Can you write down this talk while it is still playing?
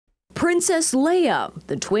Princess Leia,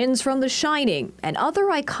 the twins from The Shining, and other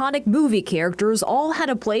iconic movie characters all had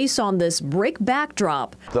a place on this brick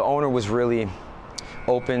backdrop. The owner was really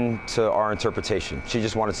open to our interpretation. She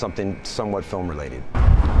just wanted something somewhat film-related.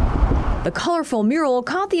 The colorful mural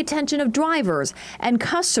caught the attention of drivers and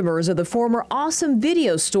customers of the former Awesome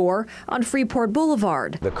Video store on Freeport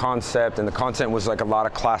Boulevard. The concept and the content was like a lot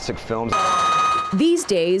of classic films. These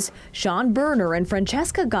days, Sean Berner and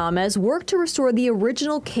Francesca Gomez worked to restore the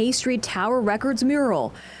original K Street Tower Records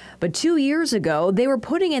mural. But 2 years ago, they were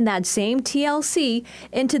putting in that same TLC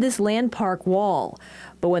into this Land Park wall.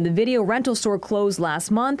 But when the video rental store closed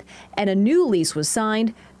last month and a new lease was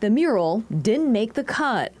signed, the mural didn't make the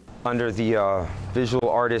cut. Under the Visual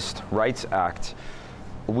Artist Rights Act,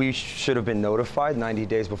 we should have been notified 90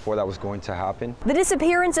 days before that was going to happen. The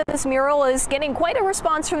disappearance of this mural is getting quite a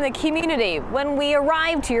response from the community. When we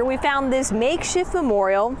arrived here, we found this makeshift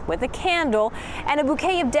memorial with a candle and a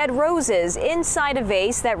bouquet of dead roses inside a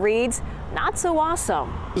vase that reads, "Not so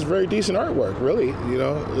awesome." It's very decent artwork, really. You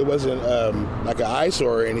know, it wasn't like an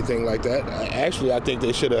eyesore or anything like that. Actually, I think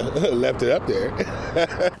they should have left it up there.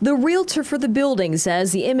 The realtor for the building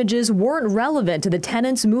says the images weren't relevant to the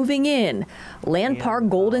tenants moving in. Land Park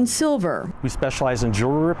Gold and Silver. We specialize in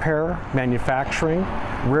jewelry repair, manufacturing,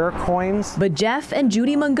 rare coins. But Jeff and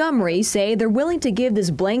Judy Montgomery say they're willing to give this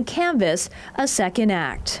blank canvas a second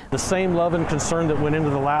act. The same love and concern that went into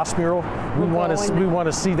the last mural, we want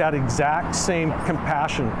to see that exact same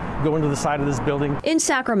compassion go into the side of this building. In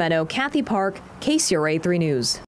Sacramento, Kathy Park, KCRA 3 News.